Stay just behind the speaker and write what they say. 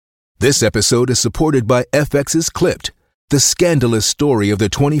This episode is supported by FX's Clipped, the scandalous story of the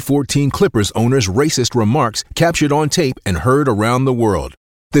 2014 Clippers owner's racist remarks captured on tape and heard around the world.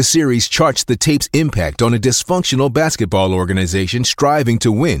 The series charts the tape's impact on a dysfunctional basketball organization striving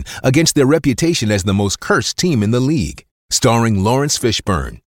to win against their reputation as the most cursed team in the league. Starring Lawrence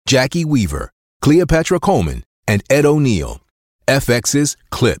Fishburne, Jackie Weaver, Cleopatra Coleman, and Ed O'Neill. FX's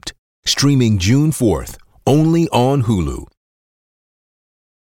Clipped, streaming June 4th, only on Hulu.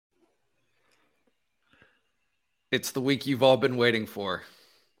 It's the week you've all been waiting for.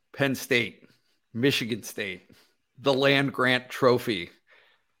 Penn State, Michigan State, the Land Grant Trophy,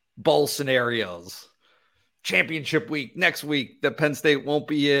 bowl scenarios, championship week next week that Penn State won't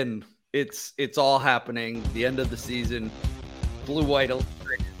be in. It's all happening. The end of the season. Blue White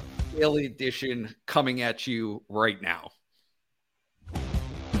Illustrated Daily Edition coming at you right now.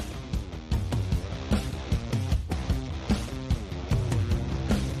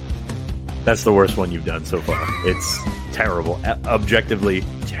 That's the worst one you've done so far. It's terrible, objectively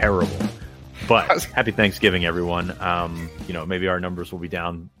terrible. But happy Thanksgiving, everyone. Maybe our numbers will be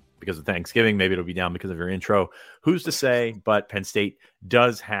down because of Thanksgiving. Maybe it'll be down because of your intro. Who's to say? But Penn State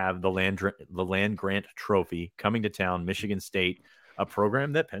does have the Land Grant Trophy coming to town. Michigan State, a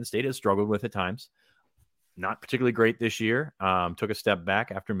program that Penn State has struggled with at times. Not particularly great this year. Took a step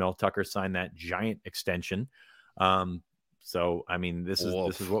back after Mel Tucker signed that giant extension. So, this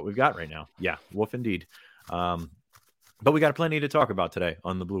is what we've got right now. Yeah, wolf indeed. But we got plenty to talk about today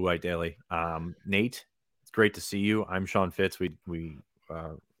on the Blue White Daily. Nate, it's great to see you. I'm Sean Fitz. We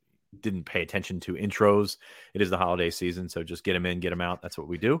didn't pay attention to intros. It is the holiday season, so just get them in, get them out. That's what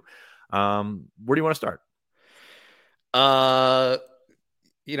we do. Where do you want to start?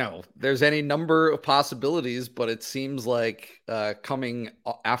 There's any number of possibilities, but it seems like coming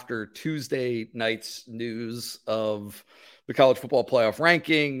after Tuesday night's news of the college football playoff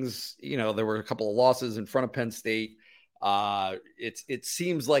rankings, there were a couple of losses in front of Penn State. It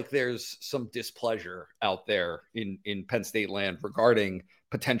seems like there's some displeasure out there in Penn State land regarding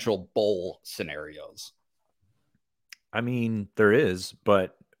potential bowl scenarios. There is,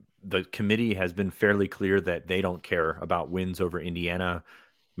 but the committee has been fairly clear that they don't care about wins over Indiana,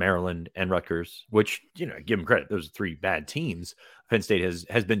 Maryland, and Rutgers, which, give them credit. Those are three bad teams. Penn State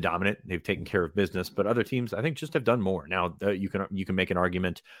has been dominant. They've taken care of business, but other teams, I think, just have done more. Now, you can make an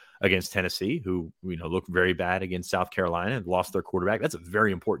argument against Tennessee, who, looked very bad against South Carolina and lost their quarterback. That's a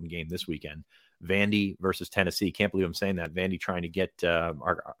very important game this weekend. Vandy versus Tennessee. Can't believe I'm saying that. Vandy trying to get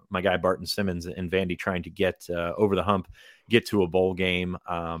my guy Barton Simmons and Vandy trying to get over the hump, get to a bowl game.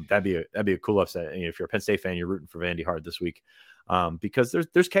 That'd be a cool upset. If you're a Penn State fan, you're rooting for Vandy hard this week. Because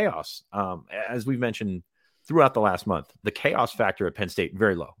there's chaos. As we've mentioned throughout the last month, the chaos factor at Penn State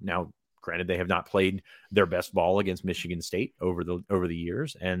very low. Now, granted, they have not played their best ball against Michigan State over the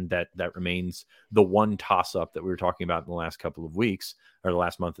years, and that remains the one toss-up that we were talking about in the last couple of weeks, or the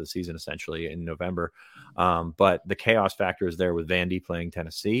last month of the season, essentially in November. But the chaos factor is there with Vandy playing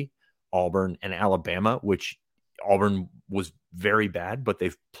Tennessee, Auburn, and Alabama, which Auburn was very bad, but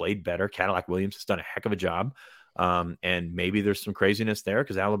they've played better. Cadillac Williams has done a heck of a job. And maybe there's some craziness there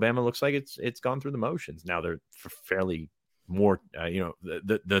because Alabama looks like it's gone through the motions. Now they're fairly more,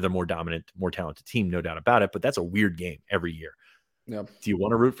 they're the more dominant, more talented team, no doubt about it. But that's a weird game every year. Yeah. Do you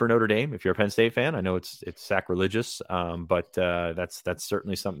want to root for Notre Dame if you're a Penn State fan? I know it's sacrilegious, but that's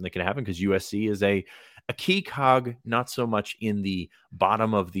certainly something that can happen because USC is a key cog, not so much in the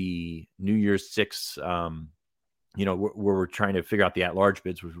bottom of the New Year's Six. Where we're trying to figure out the at-large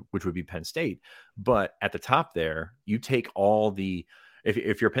bids, which would be Penn State. But at the top there, you take all the –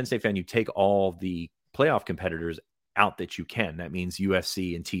 if you're a Penn State fan, you take all the playoff competitors out that you can. That means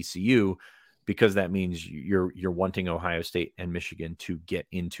USC and TCU because that means you're wanting Ohio State and Michigan to get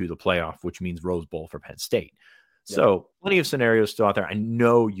into the playoff, which means Rose Bowl for Penn State. Yeah. So plenty of scenarios still out there. I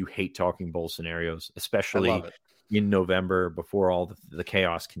know you hate talking bowl scenarios, especially in November before all the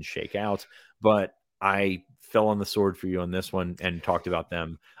chaos can shake out. But I fell on the sword for you on this one and talked about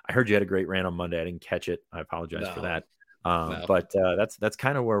them. I heard you had a great rant on Monday. I didn't catch it. I apologize for that. But that's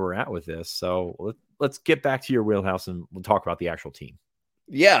kind of where we're at with this. So let's get back to your wheelhouse and we'll talk about the actual team.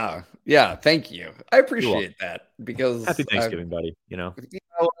 Yeah. Thank you. I appreciate that because happy Thanksgiving, buddy.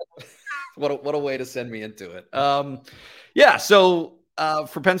 What a way to send me into it. So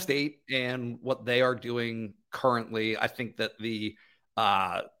for Penn State and what they are doing currently, I think that the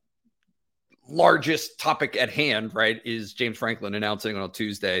largest topic at hand, right, is James Franklin announcing on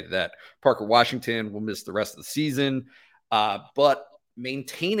Tuesday that Parker Washington will miss the rest of the season, but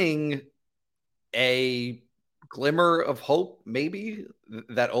maintaining a glimmer of hope, maybe,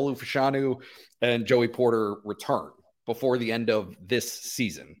 that Olu Fashanu and Joey Porter return before the end of this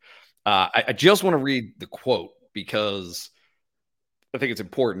season. I just want to read the quote because I think it's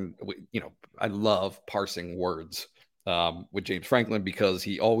important. I love parsing words with James Franklin because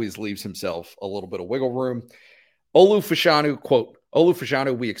he always leaves himself a little bit of wiggle room. Olu Fashanu, quote, Olu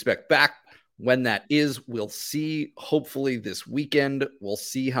Fashanu, we expect back. When that is, we'll see. Hopefully this weekend, we'll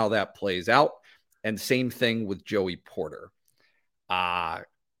see how that plays out. And same thing with Joey Porter. Where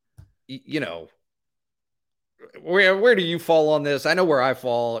do you fall on this? I know where I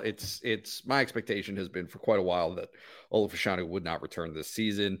fall. It's my expectation has been for quite a while that Olu Fashanu would not return this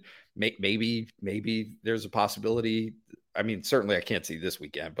season. Maybe there's a possibility. I mean, certainly I can't see this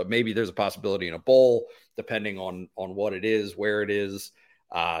weekend, but maybe there's a possibility in a bowl, depending on what it is, where it is.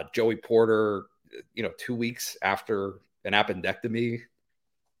 Joey Porter, 2 weeks after an appendectomy.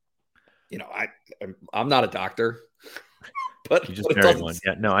 I'm not a doctor, but you just married one.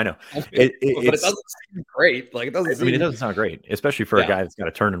 Yeah, no, I know. But it doesn't seem great. Like it doesn't. It doesn't sound great, especially for a guy that's got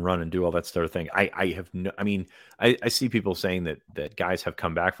to turn and run and do all that sort of thing. I see people saying that guys have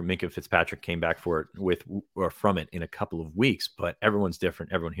come back from Minkah Fitzpatrick came back from it in a couple of weeks, but everyone's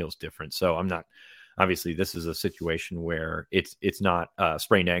different. Everyone heals different. So I'm not. Obviously, this is a situation where it's not a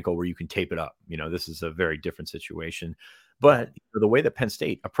sprained ankle where you can tape it up. This is a very different situation. But the way that Penn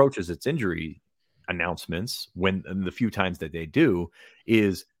State approaches its injury announcements the few times that they do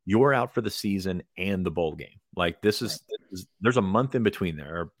is you're out for the season and the bowl game. Like there's a month in between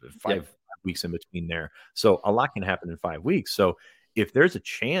there, or 5 weeks in between there. So a lot can happen in 5 weeks. So if there's a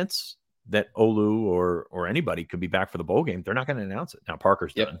chance that Olu or anybody could be back for the bowl game, they're not going to announce it. Now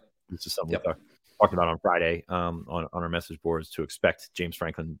Parker's done. This is something we talked about on Friday on our message boards, to expect James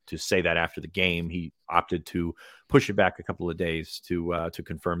Franklin to say that after the game. He opted to push it back a couple of days to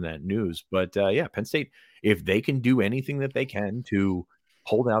confirm that news. But Penn State, if they can do anything that they can to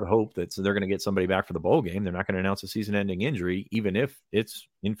hold out hope that they're going to get somebody back for the bowl game, they're not going to announce a season-ending injury, even if it's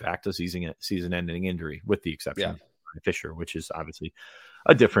in fact a season-ending injury, with the exception of Fisher, which is obviously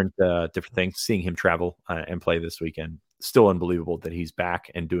a different thing. Seeing him travel and play this weekend, still unbelievable that he's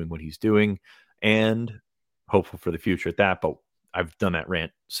back and doing what he's doing, and hopeful for the future at that. But I've done that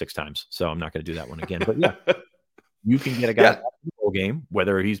rant 6 times, so I'm not going to do that one again. But you can get a guy back in the bowl game,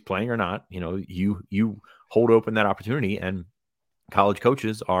 whether he's playing or not. You hold open that opportunity, and college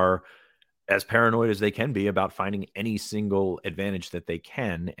coaches are as paranoid as they can be about finding any single advantage that they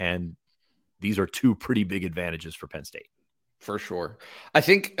can. And these are 2 pretty big advantages for Penn State. For sure. I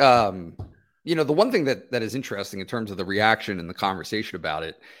think, the one thing that is interesting in terms of the reaction and the conversation about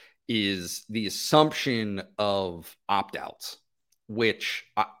it is the assumption of opt-outs, which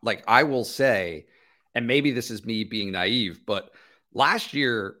I will say, and maybe this is me being naive, but last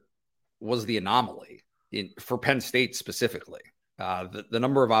year was the anomaly for Penn State specifically. The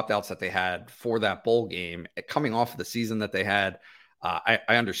number of opt-outs that they had for that bowl game coming off of the season that they had, I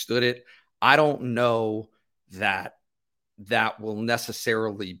understood it. I don't know that will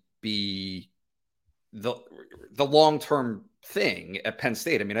necessarily be the long-term thing at Penn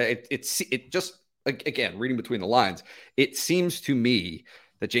State. I mean, it just, again, reading between the lines, it seems to me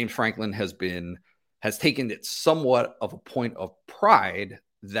that James Franklin has taken it somewhat of a point of pride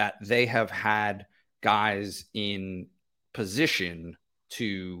that they have had guys in position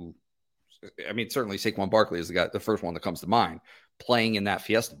to, I mean, certainly Saquon Barkley is the first one that comes to mind, playing in that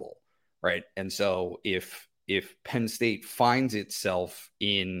Fiesta Bowl, right? And so if Penn State finds itself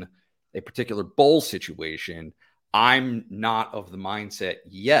in a particular bowl situation, I'm not of the mindset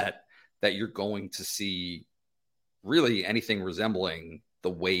yet that you're going to see really anything resembling the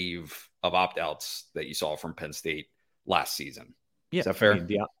wave of opt-outs that you saw from Penn State last season. Yeah, is that fair? I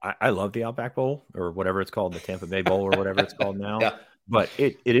mean, I love the Outback Bowl, or whatever it's called, the Tampa Bay Bowl, or whatever it's called now. But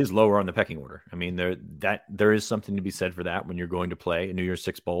it is lower on the pecking order. I mean, there is something to be said for that when you're going to play a New Year's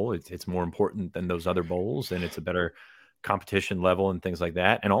Six Bowl. It's more important than those other bowls, and it's a better competition level and things like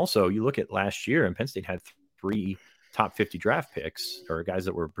that. And also, you look at last year, and Penn State had 3 top 50 draft picks, or guys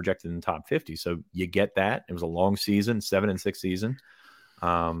that were projected in the top 50. So you get that. It was a long season, 7-6 season.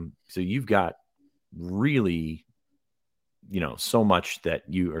 So you've got really, so much that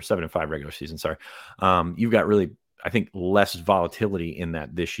or 7-5 regular season. Sorry. You've got really, I think, less volatility in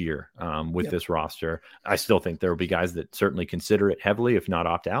that this year with this roster. I still think there will be guys that certainly consider it heavily, if not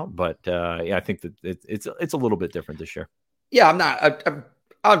opt out. But I think that it's a little bit different this year. Yeah,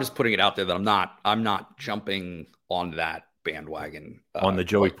 I'm just putting it out there that I'm not jumping on that bandwagon. On the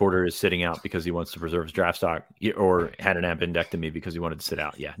Joey Porter is sitting out because he wants to preserve his draft stock, or had an appendectomy because he wanted to sit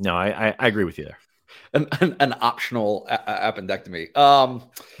out. Yeah, no, I agree with you there. An optional appendectomy.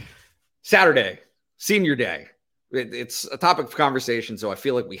 Saturday, senior day. It's a topic of conversation, so I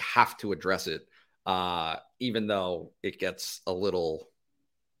feel like we have to address it, even though it gets a little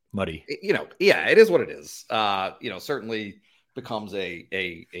muddy. Yeah, it is what it is. Certainly becomes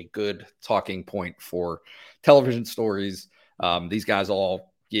a good talking point for television stories. These guys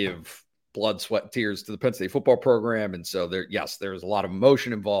all give blood, sweat, tears to the Penn State football program, and so there's a lot of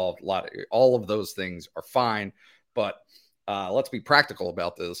emotion involved. All of those things are fine, but let's be practical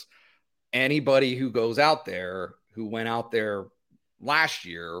about this. Anybody who goes out there, who went out there last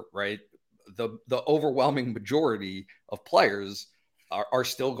year, right? The overwhelming majority of players are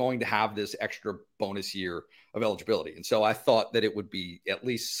still going to have this extra bonus year of eligibility. And so I thought that it would be at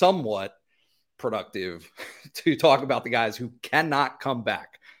least somewhat productive to talk about the guys who cannot come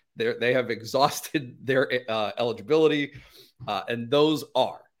back. They have exhausted their eligibility. And those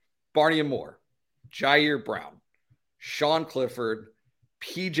are Barney and Moore, Jair Brown, Sean Clifford,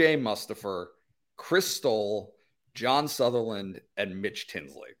 PJ Mustipher, Chris Stoll, John Sutherland, and Mitch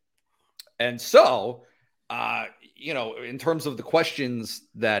Tinsley. And so, in terms of the questions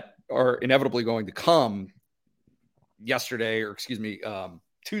that are inevitably going to come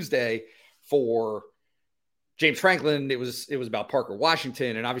Tuesday for James Franklin, it was about Parker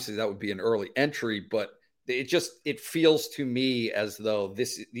Washington, and obviously that would be an early entry, but it feels to me as though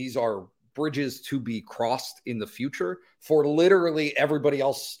these are bridges to be crossed in the future for literally everybody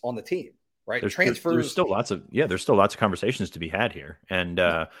else on the team. Right. Transfers. There's still lots of conversations to be had here. And,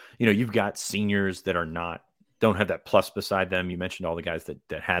 you've got seniors that don't have that plus beside them. You mentioned all the guys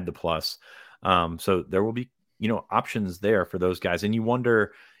that had the plus. So there will be, options there for those guys. And you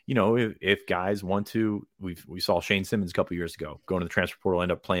wonder, if guys want to, we saw Shane Simmons a couple of years ago going to the transfer portal,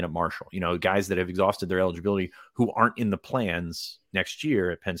 end up playing at Marshall, guys that have exhausted their eligibility who aren't in the plans next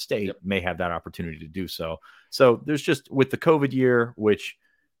year at Penn State may have that opportunity to do so. So there's just with the COVID year, which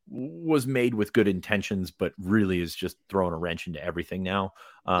was made with good intentions, but really is just throwing a wrench into everything now.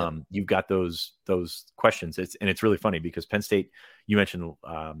 You've got those questions. It's really funny because Penn State, you mentioned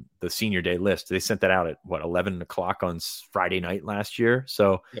the senior day list. They sent that out at 11 o'clock on Friday night last year.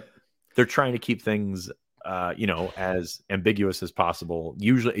 So they're trying to keep things, as ambiguous as possible.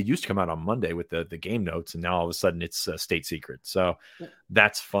 Usually it used to come out on Monday with the game notes, and now all of a sudden it's a state secret. So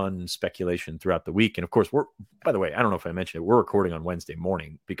that's fun speculation throughout the week. And of course, by the way, I don't know if I mentioned it, we're recording on Wednesday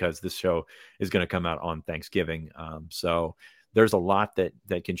morning because this show is going to come out on Thanksgiving. So there's a lot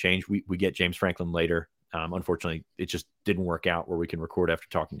that can change. We get James Franklin later. Unfortunately, it just didn't work out where we can record after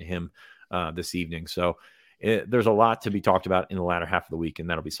talking to him this evening. So there's a lot to be talked about in the latter half of the week, and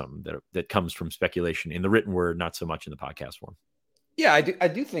that'll be something that comes from speculation in the written word, not so much in the podcast form. Yeah, I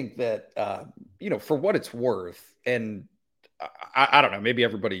do think that, for what it's worth, and I don't know, maybe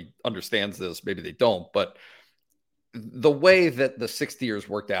everybody understands this, maybe they don't, but the way that the 6th years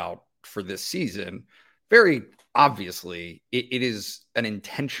worked out for this season, very obviously, it is an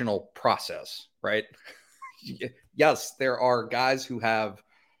intentional process, right? Yes, there are guys who have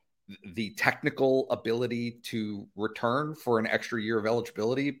the technical ability to return for an extra year of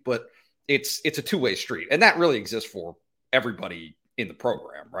eligibility, but it's a two-way street. And that really exists for everybody in the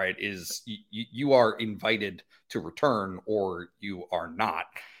program, right? Is you are invited to return or you are not.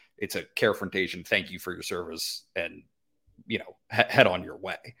 It's a confrontation. Thank you for your service and, head on your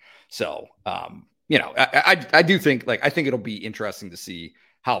way. So, I do think I think it'll be interesting to see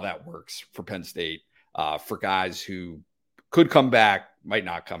how that works for Penn State, for guys who could come back, might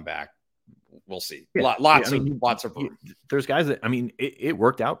not come back. We'll see. Lots of room. There's guys that, it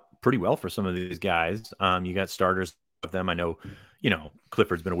worked out pretty well for some of these guys. You got starters of them. I know,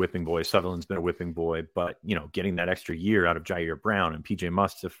 Clifford's been a whipping boy. Sutherland's been a whipping boy, but, getting that extra year out of Jair Brown and PJ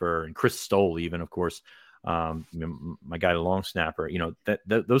Mustipher and Chris Stoll, even, of course, my guy, the long snapper,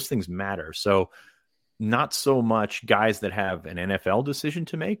 those things matter. So not so much guys that have an NFL decision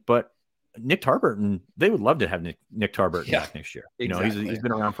to make, but Nick Tarburton, they would love to have Nick Tarburton back next year. Exactly. He's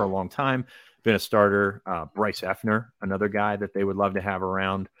been around for a long time, been a starter. Bryce Effner, another guy that they would love to have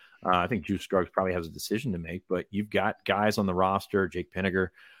around. I think Juice Scruggs probably has a decision to make, but you've got guys on the roster, Jake Pinniger,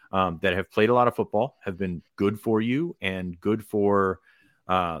 that have played a lot of football, have been good for you and good for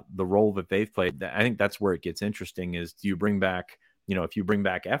the role that they've played. I think that's where it gets interesting is, do you bring back, if you bring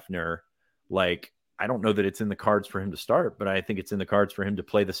back Effner, I don't know that it's in the cards for him to start, but I think it's in the cards for him to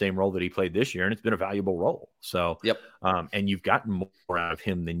play the same role that he played this year. And it's been a valuable role. So, and you've gotten more out of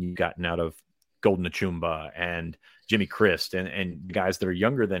him than you've gotten out of Golden Achumba and Jimmy Christ and guys that are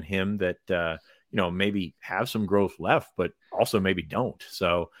younger than him that, maybe have some growth left, but also maybe don't.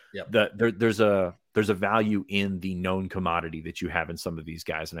 So there's a value in the known commodity that you have in some of these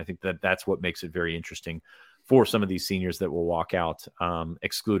guys. And I think that's what makes it very interesting for some of these seniors that will walk out,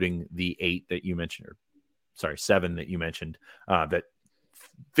 excluding the 7 that you mentioned, that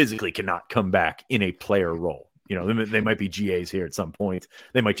physically cannot come back in a player role. They might be GAs here at some point.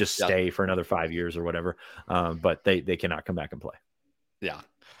 They might just stay for another 5 years or whatever. But they cannot come back and play. Yeah.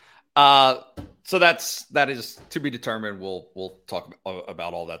 So that is to be determined. We'll talk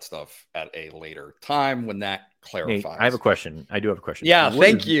about all that stuff at a later time when that clarifies. Nate, I have a question. I do have a question. Yeah.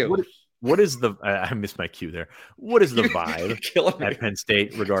 Thank you. What is the, I missed my cue there. What is the vibe at Penn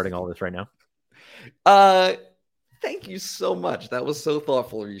State regarding all this right now? Thank you so much. That was so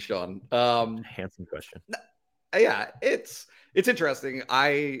thoughtful of you, Sean. Handsome question. Yeah, it's interesting.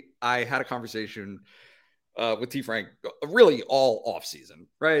 I had a conversation with T. Frank really all off season,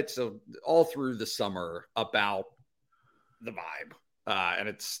 right? So all through the summer about the vibe. And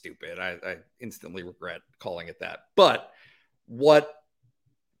it's stupid. I instantly regret calling it that. But what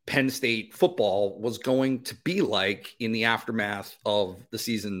Penn State football was going to be like in the aftermath of the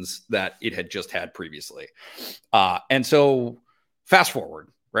seasons that it had just had previously. And so fast forward,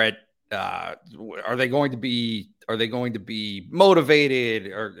 right? Are they going to be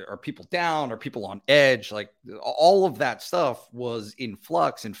motivated? Are people down? Are people on edge? Like all of that stuff was in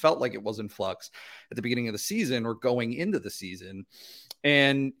flux and felt like it was in flux at the beginning of the season or going into the season.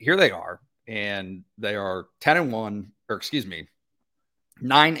 And here they are, and they are 10-1, or excuse me,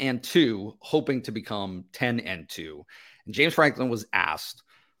 9-2, hoping to become 10-2. And James Franklin was asked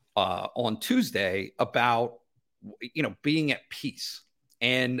on Tuesday about, being at peace.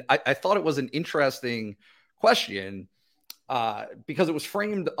 And I thought it was an interesting question because it was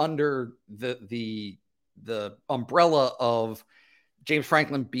framed under the umbrella of James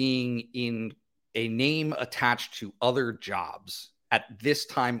Franklin being in a name attached to other jobs at this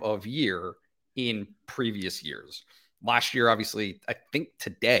time of year in previous years. Last year, obviously, I think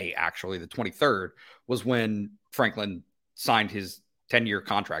today, actually, the 23rd, was when Franklin signed his 10-year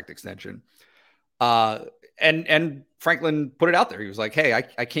contract extension. And Franklin put it out there. He was like, hey,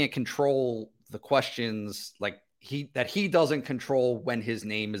 I can't control the questions that he doesn't control when his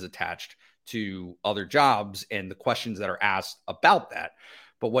name is attached to other jobs and the questions that are asked about that.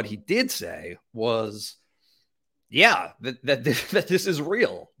 But what he did say was, yeah, that this is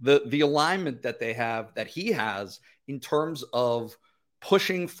real. The alignment that they have, that he has in terms of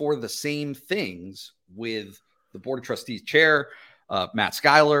pushing for the same things with the Board of Trustees chair, Matt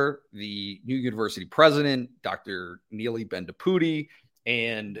Schuyler, the new university president, Dr. Neely Bendapudi,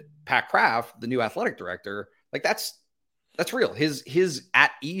 and Pat Kraft, the new athletic director. Like that's real. His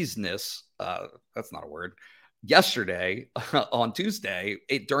at easeness, that's not a word, yesterday on Tuesday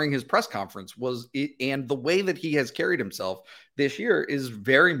during his press conference and the way that he has carried himself this year is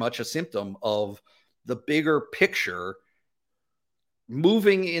very much a symptom of the bigger picture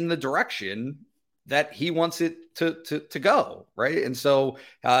moving in the direction that he wants it to go, right? And so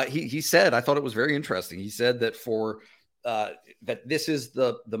he said, I thought it was very interesting. He said that that this is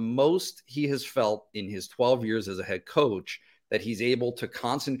the most he has felt in his 12 years as a head coach, that he's able to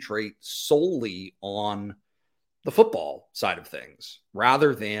concentrate solely on the football side of things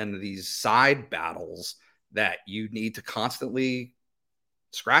rather than these side battles that you need to constantly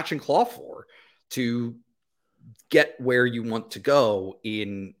scratch and claw for to get where you want to go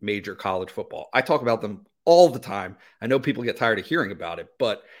in major college football. I talk about them all the time. I know people get tired of hearing about it,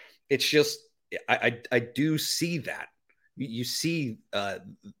 but it's just, I do see that. You see the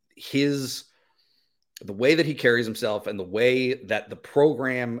way that he carries himself and the way that the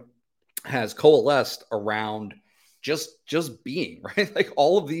program has coalesced around just being, right? Like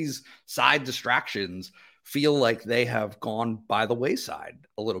all of these side distractions feel like they have gone by the wayside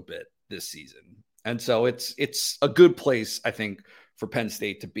a little bit this season. And so it's a good place, I think, for Penn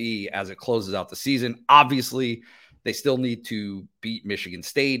State to be as it closes out the season. Obviously, they still need to beat Michigan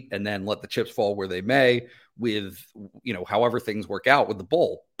State and then let the chips fall where they may with, however things work out with the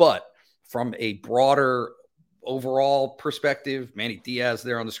bowl. But from a broader overall perspective, Manny Diaz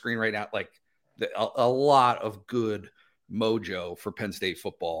there on the screen right now, like a lot of good mojo for Penn State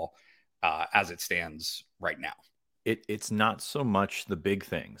football as it stands right now. It's not so much the big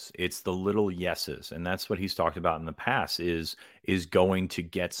things. It's the little yeses. And that's what he's talked about in the past is going to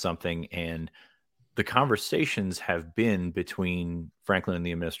get something. And the conversations have been between Franklin and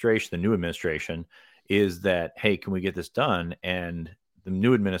the administration, the new administration, is that, hey, can we get this done? And the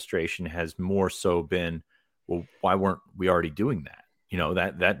new administration has more so been, well, why weren't we already doing that?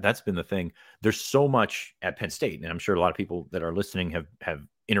 That's been the thing. There's so much at Penn State, and I'm sure a lot of people that are listening have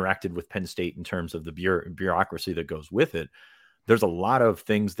interacted with Penn State in terms of the bureaucracy that goes with it. There's a lot of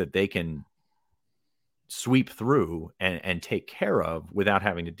things that they can sweep through and take care of without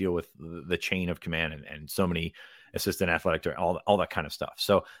having to deal with the chain of command and so many assistant athletic, all that kind of stuff.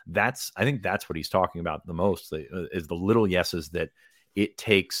 So I think that's what he's talking about the most is the little yeses that it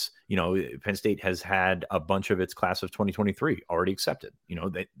takes, Penn State has had a bunch of its class of 2023 already accepted,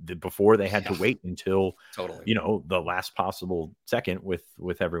 before they had to wait until totally, the last possible second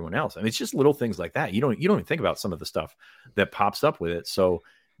with everyone else. I mean, it's just little things like that. You don't even think about some of the stuff that pops up with it. So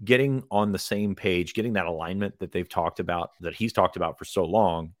getting on the same page, getting that alignment that they've talked about, that he's talked about for so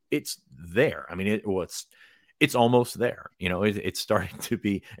long, it's there. I mean, it's almost there. It's starting to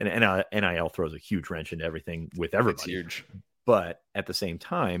be, and NIL throws a huge wrench into everything with everybody. It's huge. But at the same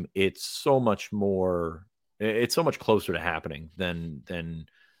time, it's so much closer to happening than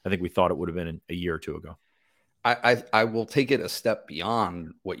I think we thought it would have been a year or two ago. I will take it a step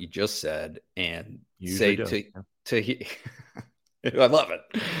beyond what you just said and say I love it.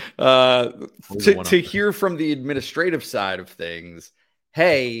 To hear from the administrative side of things,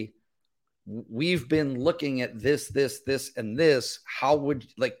 hey, we've been looking at this, and this. How would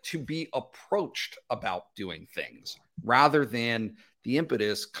to be approached about doing things rather than the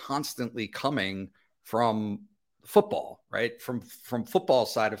impetus constantly coming from football, right? From football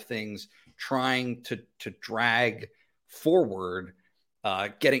side of things, trying to drag forward,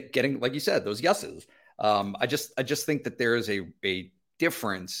 getting like you said, those yeses. I just think that there is a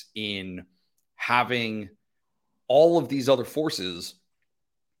difference in having all of these other forces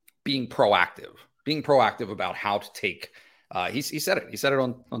being proactive about how to take. He said it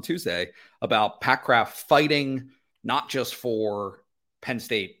on Tuesday about Pat Kraft fighting not just for Penn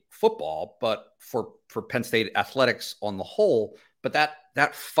State football, but for Penn State athletics on the whole. But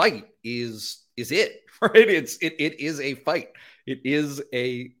that fight is it, right? It is a fight. It is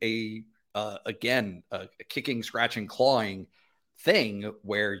again, a kicking, scratching, clawing thing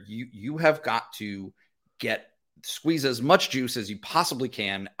where you have got to squeeze as much juice as you possibly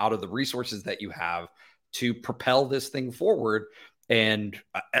can out of the resources that you have to propel this thing forward. And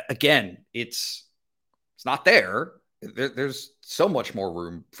again, it's not there. There's so much more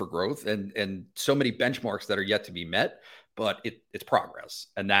room for growth and so many benchmarks that are yet to be met, but it's progress.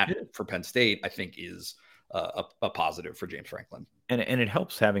 And that for Penn State, I think is a positive for James Franklin. And it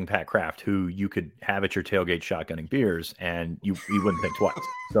helps having Pat Kraft, who you could have at your tailgate shotgunning beers and you wouldn't think twice.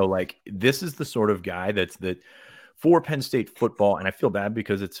 So this is the sort of guy that for Penn State football, and I feel bad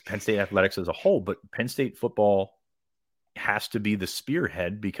because it's Penn State athletics as a whole, but Penn State football has to be the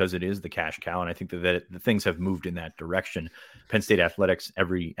spearhead because it is the cash cow. And I think that the things have moved in that direction. Penn State athletics,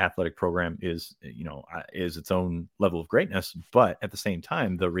 every athletic program is its own level of greatness. But at the same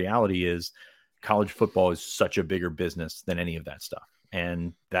time, the reality is college football is such a bigger business than any of that stuff.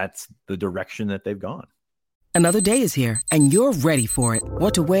 And that's the direction that they've gone. Another day is here and you're ready for it.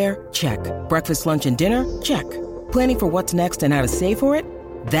 What to wear? Check. Breakfast, lunch, and dinner? Check. Planning for what's next and how to save for it?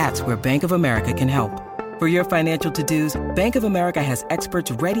 That's where Bank of America can help. For your financial to-dos, Bank of America has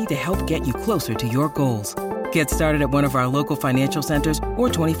experts ready to help get you closer to your goals. Get started at one of our local financial centers or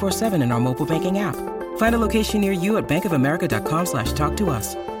 24/7 in our mobile banking app. Find a location near you at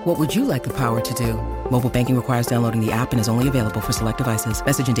bankofamerica.com/talktous. What would you like the power to do? Mobile banking requires downloading the app and is only available for select devices.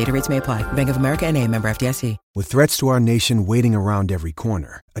 Message and data rates may apply. Bank of America NA, member FDIC. With threats to our nation waiting around every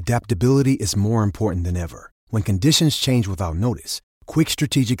corner, adaptability is more important than ever. When conditions change without notice, quick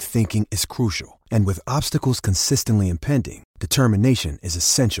strategic thinking is crucial. And with obstacles consistently impending, determination is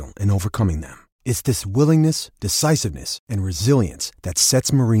essential in overcoming them. It's this willingness, decisiveness, and resilience that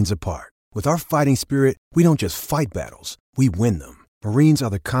sets Marines apart. With our fighting spirit, we don't just fight battles, we win them. Marines are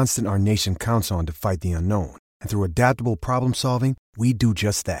the constant our nation counts on to fight the unknown. And through adaptable problem solving, we do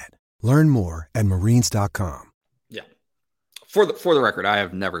just that. Learn more at Marines.com. Yeah. For the record, I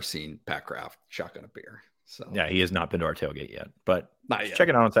have never seen Pat Kraft shotgun a beer. So yeah, he has not been to our tailgate yet, but not yet. Check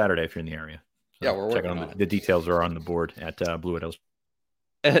it out on Saturday if you're in the area. So yeah, we're checking on the details are on the board at Blue White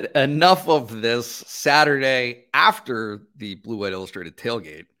Illustrated. Enough of this. Saturday after the Blue White Illustrated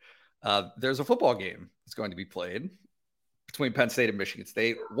tailgate, there's a football game that's going to be played between Penn State and Michigan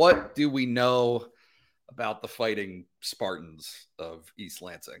State. What do we know about the Fighting Spartans of East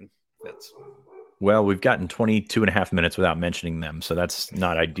Lansing? Well, we've gotten 22 and a half minutes without mentioning them, so that's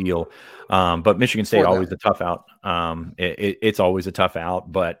not ideal. But Michigan State, always a tough out. It's always a tough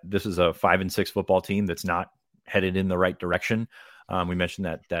out, but this is a 5-6 football team that's not headed in the right direction. We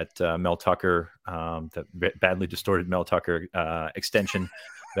mentioned that Mel Tucker, that badly distorted Mel Tucker extension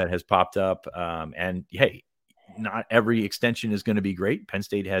that has popped up. And hey, not every extension is going to be great. Penn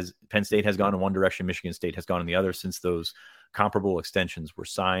State has gone in one direction. Michigan State has gone in the other since those comparable extensions were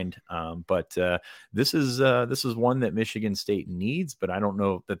signed. But this is one that Michigan State needs, but I don't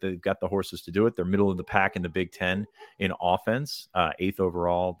know that they've got the horses to do it. They're middle of the pack in the Big Ten in offense, 8th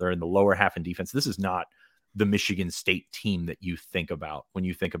overall. They're in the lower half in defense. This is not the Michigan State team that you think about when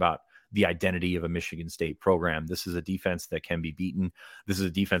you think about the identity of a Michigan State program. This is a defense that can be beaten. This is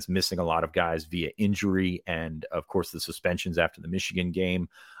a defense missing a lot of guys via injury and, of course, the suspensions after the Michigan game.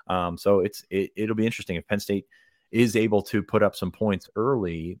 So it'll be interesting if Penn State is able to put up some points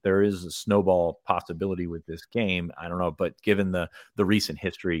early. There is a snowball possibility with this game. I don't know, but given the recent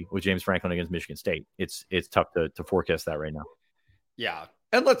history with James Franklin against Michigan State, it's tough to forecast that right now. Yeah,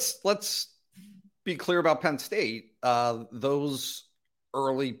 and let's be clear about Penn State. Those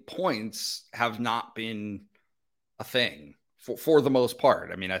early points have not been a thing for the most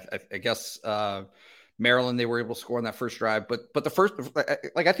part. I mean, I guess Maryland, they were able to score on that first drive, but the first,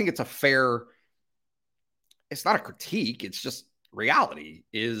 I think it's a fair. It's not a critique. It's just reality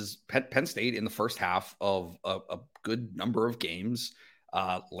is Penn State in the first half of a good number of games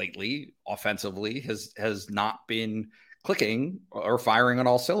lately offensively has not been clicking or firing on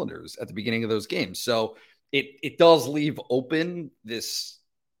all cylinders at the beginning of those games. So it does leave open this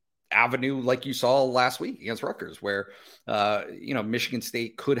avenue like you saw last week against Rutgers where, Michigan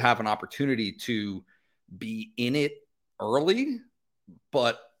State could have an opportunity to be in it early,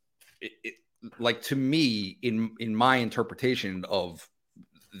 but like to me, in my interpretation of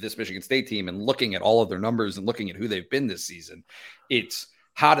this Michigan State team and looking at all of their numbers and looking at who they've been this season, it's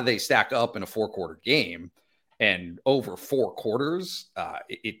how do they stack up in a 4-quarter game? And over 4 quarters,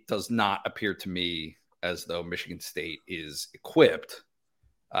 it does not appear to me as though Michigan State is equipped,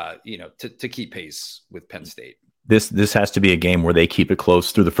 to keep pace with Penn State. This has to be a game where they keep it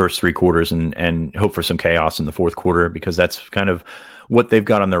close through the first 3 quarters and hope for some chaos in the 4th quarter, because that's kind of what they've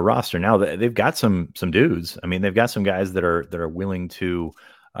got on their roster now. They've got some dudes. I mean, they've got some guys that are willing to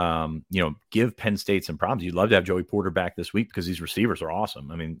give Penn State some problems. You'd love to have Joey Porter back this week because these receivers are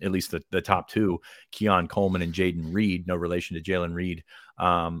awesome. I mean, at least the top 2, Keon Coleman and Jaden Reed, no relation to Jalen Reed,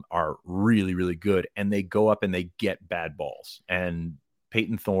 are really, really good. And they go up and they get bad balls. And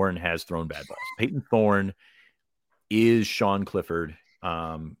Peyton Thorne has thrown bad balls. Peyton Thorne is Sean Clifford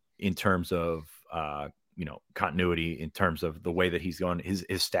in terms of continuity, in terms of the way that he's gone. His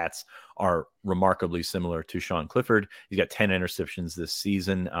stats are remarkably similar to Sean Clifford. He's got 10 interceptions this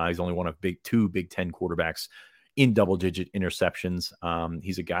season. He's only one of 2 Big Ten quarterbacks in double-digit interceptions.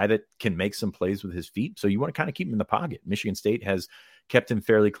 He's a guy that can make some plays with his feet, so you want to kind of keep him in the pocket. Michigan State has kept him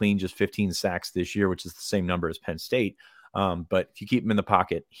fairly clean, just 15 sacks this year, which is the same number as Penn State. But if you keep him in the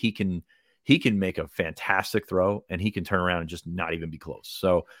pocket, he can make a fantastic throw and he can turn around and just not even be close. So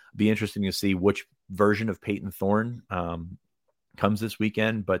it'll be interesting to see which version of Peyton Thorne comes this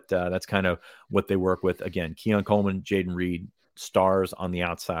weekend, but that's kind of what they work with. Again, Keon Coleman, Jaden Reed, stars on the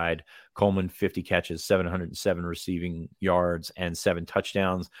outside. Coleman, 50 catches, 707 receiving yards, and 7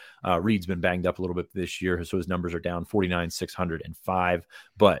 touchdowns. Reed's been banged up a little bit this year, so his numbers are down 49, 605.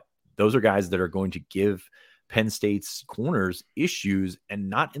 But those are guys that are going to give Penn State's corners issues, and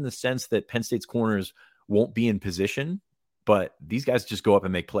not in the sense that Penn State's corners won't be in position, but these guys just go up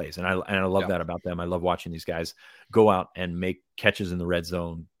and make plays. And I love that about them. I love watching these guys go out and make catches in the red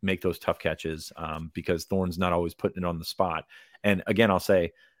zone, make those tough catches, because Thorne's not always putting it on the spot. And again, I'll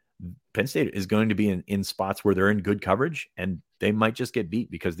say Penn State is going to be in spots where they're in good coverage, and they might just get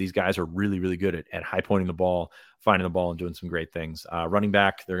beat because these guys are really, really good at high pointing the ball, finding the ball, and doing some great things. Running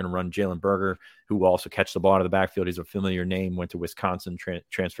back, they're going to run Jalen Berger, who will also catch the ball out of the backfield. He's a familiar name, went to Wisconsin,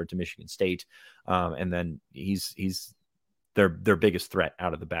 transferred to Michigan State. And then he's their biggest threat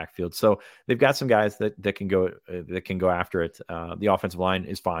out of the backfield. So they've got some guys that can go after it. The offensive line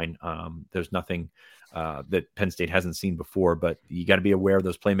is fine. There's nothing that Penn State hasn't seen before, but you got to be aware of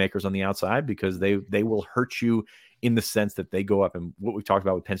those playmakers on the outside, because they will hurt you in the sense that they go up, and what we've talked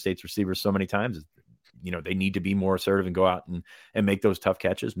about with Penn State's receivers so many times is, they need to be more assertive and go out and make those tough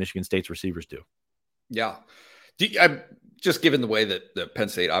catches. Michigan State's receivers do. Yeah. I'm just given the way that Penn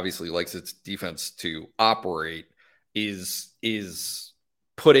State obviously likes its defense to operate, is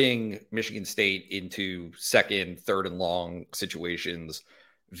putting Michigan State into 2nd, 3rd and long situations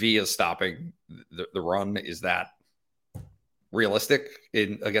via stopping the run. Is that realistic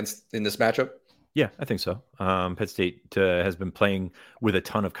in this matchup? Yeah, I think so. Penn State has been playing with a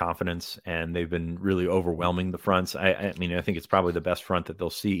ton of confidence, and they've been really overwhelming the fronts. I mean, I think it's probably the best front that they'll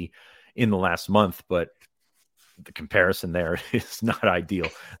see in the last month, but the comparison there is not ideal.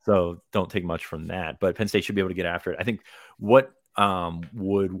 So don't take much from that. But Penn State should be able to get after it. I think what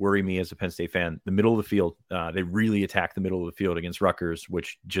would worry me as a Penn State fan, the middle of the field, they really attacked the middle of the field against Rutgers,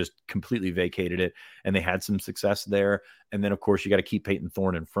 which just completely vacated it. And they had some success there. And then, of course, you got to keep Peyton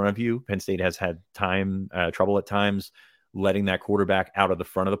Thorne in front of you. Penn State has had trouble at times letting that quarterback out of the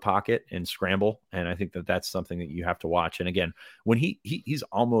front of the pocket and scramble. And I think that's something that you have to watch. And again, when he's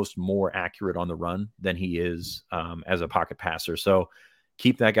almost more accurate on the run than he is as a pocket passer. So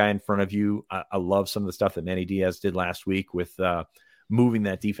keep that guy in front of you. I love some of the stuff that Manny Diaz did last week with moving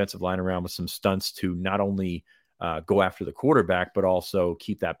that defensive line around with some stunts to not only go after the quarterback, but also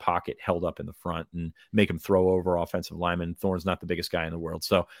keep that pocket held up in the front and make him throw over offensive linemen. Thorne's not the biggest guy in the world.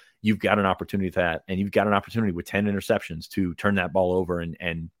 So you've got an opportunity with that, and you've got an opportunity with 10 interceptions to turn that ball over,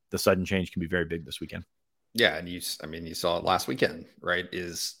 and the sudden change can be very big this weekend. Yeah, and you saw it last weekend, right?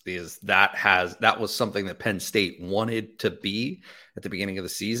 That was something that Penn State wanted to be at the beginning of the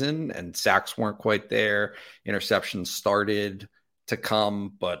season, and sacks weren't quite there. Interceptions started to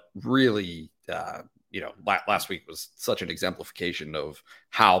come, but really, last week was such an exemplification of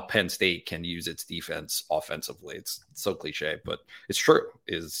how Penn State can use its defense offensively. It's so cliche, but it's true.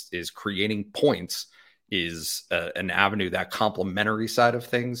 Is creating points is an avenue. That complementary side of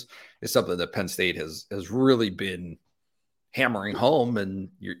things is something that Penn State has really been hammering home, and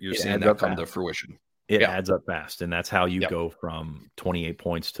you're seeing that come to fruition. It adds up fast, and that's how you go from 28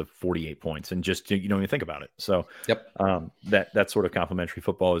 points to 48 points, and just you think about it. So that sort of complementary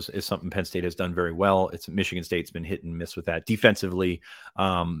football is something Penn State has done very well. It's Michigan State's been hit and miss with that. Defensively,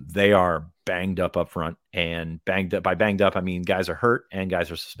 they are banged up front, and banged up I mean guys are hurt and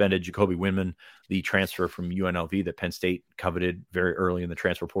guys are suspended. Jacoby Windman, the transfer from UNLV that Penn State coveted very early in the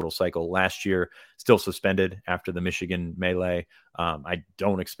transfer portal cycle last year, still suspended after the Michigan melee. I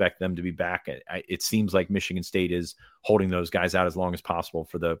don't expect them to be back. It seems like Michigan State is holding those guys out as long as possible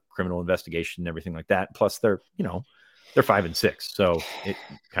for the criminal investigation and everything like that. Plus they're 5-6. So it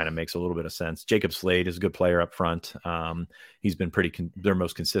kind of makes a little bit of sense. Jacob Slade is a good player up front. He's been their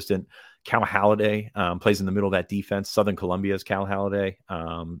most consistent. Cal Halliday plays in the middle of that defense. Southern Columbia's Cal Halliday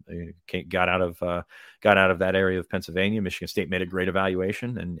got out of that area of Pennsylvania. Michigan State made a great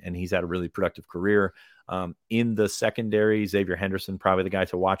evaluation, and he's had a really productive career. In the secondary, Xavier Henderson, probably the guy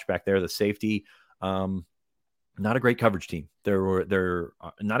to watch back there. The safety, not a great coverage team. They're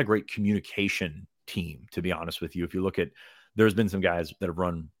not a great communication team, to be honest with you. If you look at, there's been some guys that have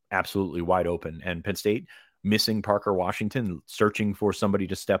run absolutely wide open, and Penn State missing Parker Washington, searching for somebody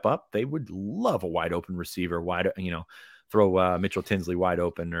to step up. They would love a wide open receiver, throw Mitchell Tinsley wide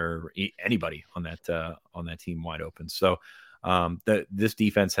open, or anybody on that team wide open. So this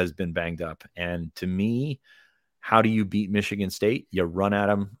defense has been banged up, and to me, how do you beat Michigan State? You run at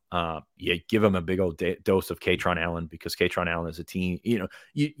them. You give them a big old dose of Katron Allen, because Katron Allen is a team.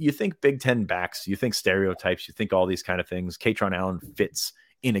 You think Big Ten backs, you think stereotypes, you think all these kind of things. Katron Allen fits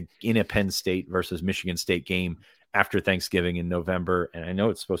in a Penn State versus Michigan State game after Thanksgiving in November, and I know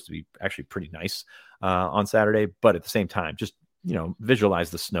it's supposed to be actually pretty nice on Saturday, but at the same time, just visualize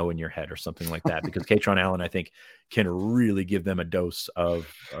the snow in your head or something like that, because Katron Allen, I think, can really give them a dose of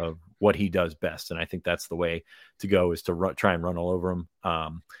what he does best. And I think that's the way to go, is to try and run all over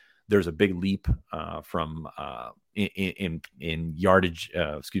him. There's a big leap from in yardage,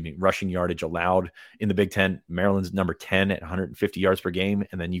 rushing yardage allowed in the Big Ten. Maryland's number 10 at 150 yards per game.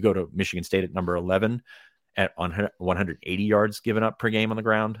 And then you go to Michigan State at number 11 at 180 yards given up per game on the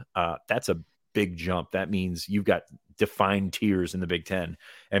ground. That's a big jump. That means you've got defined tiers in the Big Ten,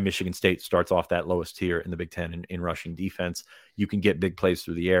 and Michigan State starts off that lowest tier in the Big Ten in rushing defense. You can get big plays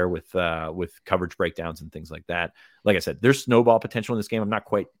through the air with coverage breakdowns and things like that. Like I said, there's snowball potential in this game. I'm not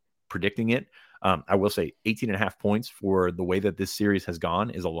quite predicting it. I will say 18.5 points for the way that this series has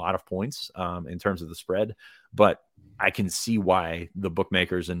gone is a lot of points in terms of the spread, but I can see why the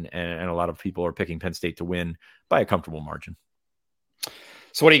bookmakers and a lot of people are picking Penn State to win by a comfortable margin.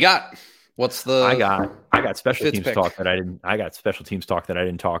 So what do you got? What's the I got special teams talk that I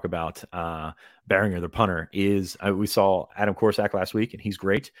didn't talk about. Behringer, the punter, we saw Adam Korsak last week, and he's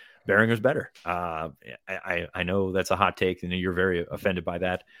great. Behringer's better. I know that's a hot take, and you're very offended by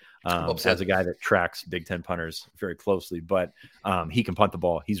that. As a guy that tracks Big Ten punters very closely, but he can punt the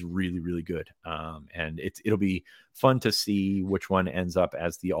ball. He's really, really good. And it'll be fun to see which one ends up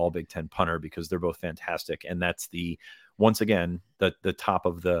as the all Big Ten punter, because they're both fantastic. And that's once again, the top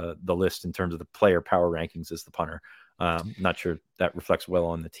of the list in terms of the player power rankings is the punter. Not sure that reflects well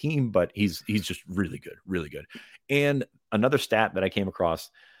on the team, but he's just really good, really good. And another stat that I came across,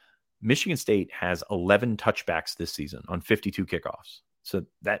 Michigan State has 11 touchbacks this season on 52 kickoffs. So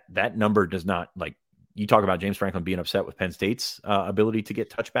that number does not, like, you talk about James Franklin being upset with Penn State's ability to get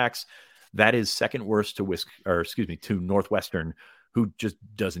touchbacks. That is second worst to Northwestern, who just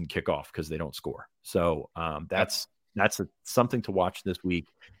doesn't kick off because they don't score. So that's something to watch this week,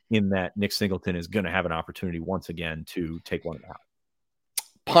 in that Nick Singleton is going to have an opportunity once again to take one out.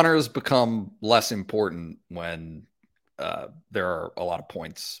 Punters become less important when there are a lot of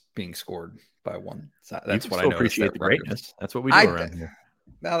points being scored by one. That's what I know. Appreciate the greatness. That's what we do around here.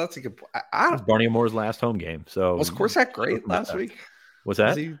 No, that's a good point. It was Barney Moore's last home game. So was Korsak great last week? Was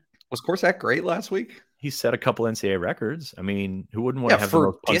that? Was Corsac great last week? He set a couple NCAA records. I mean, who wouldn't want to have the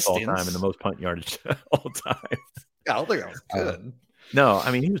most punts all time and the most punt yardage all time? I don't think that was good. No,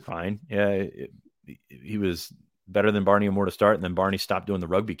 I mean, he was fine. Yeah, he was better than Barney and Moore to start, and then Barney stopped doing the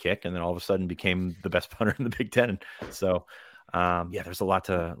rugby kick, and then all of a sudden became the best punter in the Big Ten. So, there's a lot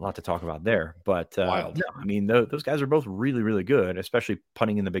to talk about there. But no, I mean, those guys are both really, really good, especially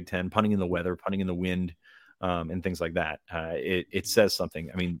punting in the Big Ten, punting in the weather, punting in the wind, and things like that. It says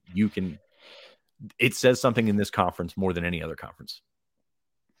something. I mean, it says something in this conference more than any other conference.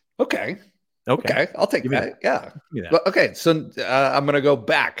 Okay. I'll take that. Yeah. That. Okay. So I'm going to go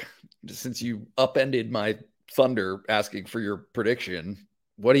back since you upended my thunder asking for your prediction.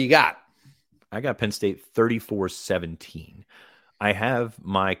 What do you got? I got Penn State 34-17. I have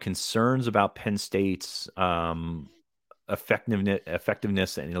my concerns about Penn State's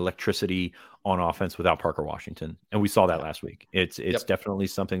effectiveness and electricity on offense without Parker Washington. And we saw that last week. It's definitely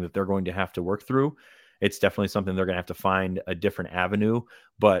something that they're going to have to work through. It's definitely something they're going to have to find a different avenue,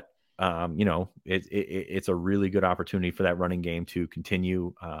 but it's a really good opportunity for that running game to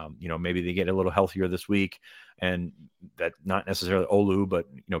continue. Maybe they get a little healthier this week, and that not necessarily Olu, but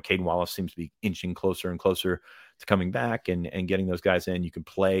Caden Wallace seems to be inching closer and closer to coming back and getting those guys in. You can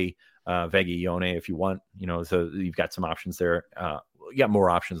play Vega Ione if you want, so you've got some options there. You got more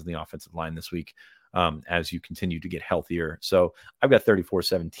options in the offensive line this week as you continue to get healthier. So I've got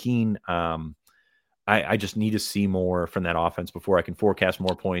 34-17. I just need to see more from that offense before I can forecast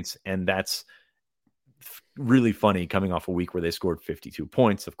more points. And that's really funny coming off a week where they scored 52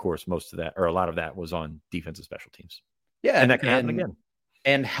 points. Of course, most of that, or a lot of that, was on defensive special teams. Yeah. And that can happen again.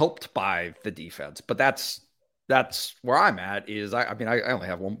 And helped by the defense. But that's where I'm at is, I only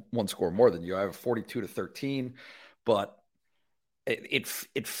have one score more than you. I have 42-13, but it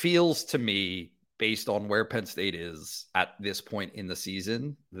feels to me, based on where Penn State is at this point in the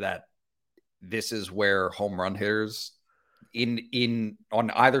season, that this is where home run hitters on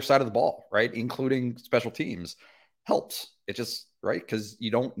either side of the ball, right, including special teams, helps. It just, right, because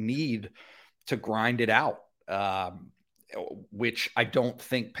you don't need to grind it out, which I don't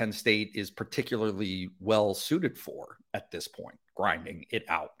think Penn State is particularly well suited for at this point, grinding it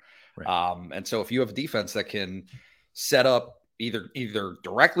out. Right. And so if you have a defense that can set up either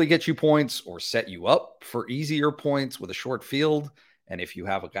directly get you points or set you up for easier points with a short field, and if you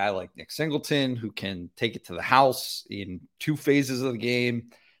have a guy like Nick Singleton who can take it to the house in 2 phases of the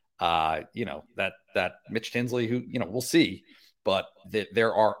game, that Mitch Tinsley, who, we'll see, but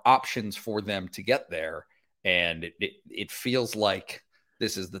there are options for them to get there. And it feels like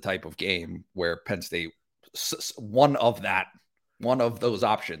this is the type of game where Penn State, one of those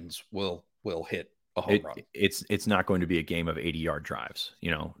options will hit a home run. It's not going to be a game of 80-yard drives,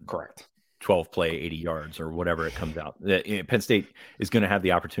 Correct. 12 play, 80 yards or whatever it comes out. Penn State is going to have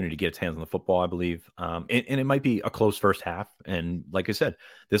the opportunity to get its hands on the football, I believe. And it might be a close first half. And like I said,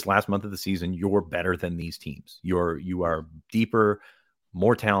 this last month of the season, you're better than these teams. You are deeper,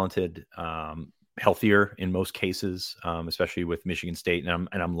 more talented, healthier in most cases, especially with Michigan State. And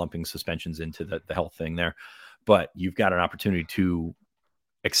I'm lumping suspensions into the health thing there. But you've got an opportunity to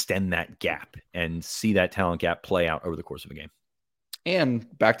extend that gap and see that talent gap play out over the course of a game.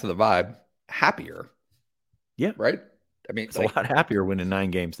 And back to the vibe, happier. Yeah. Right? I mean, it's a lot happier winning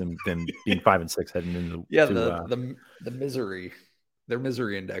 9 games than being 5-6 heading into the misery. Their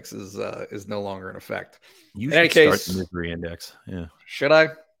misery index is no longer in effect. You should start the misery index. Yeah. Should I?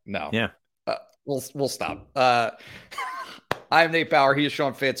 No. Yeah. We'll stop. I'm Nate Bauer. He is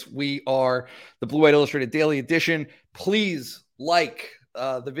Sean Fitz. We are the Blue White Illustrated Daily Edition. Please like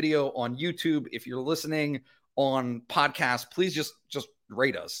the video on YouTube. If you're listening on podcast, please just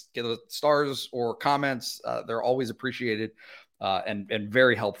rate us, give us stars or comments. They're always appreciated and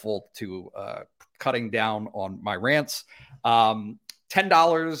very helpful to cutting down on my rants.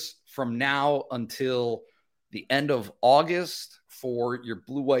 $10 from now until the end of August for your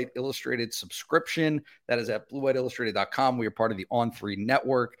Blue White Illustrated subscription. That is at bluewhiteillustrated.com. We are part of the On3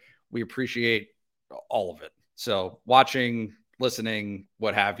 network. We appreciate all of it. So watching, listening,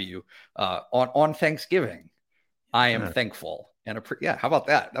 what have you, on Thanksgiving, I am thankful. And how about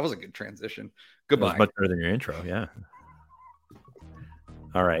that? That was a good transition. Goodbye. That was much better than your intro. Yeah.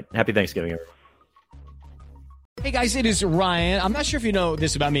 All right. Happy Thanksgiving, everyone. Hey guys, it is Ryan. I'm not sure if you know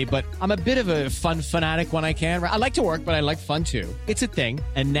this about me, but I'm a bit of a fun fanatic when I can. I like to work, but I like fun too. It's a thing.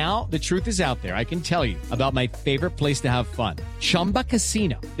 And now the truth is out there. I can tell you about my favorite place to have fun. Chumba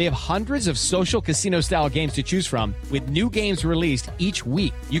Casino. They have hundreds of social casino style games to choose from with new games released each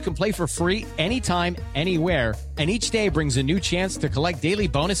week. You can play for free anytime, anywhere, And each day brings a new chance to collect daily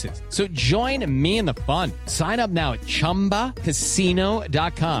bonuses. So join me in the fun. Sign up now at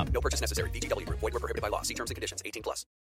ChumbaCasino.com. No purchase necessary. BGW. Void where prohibited by law. See terms and conditions. 18+.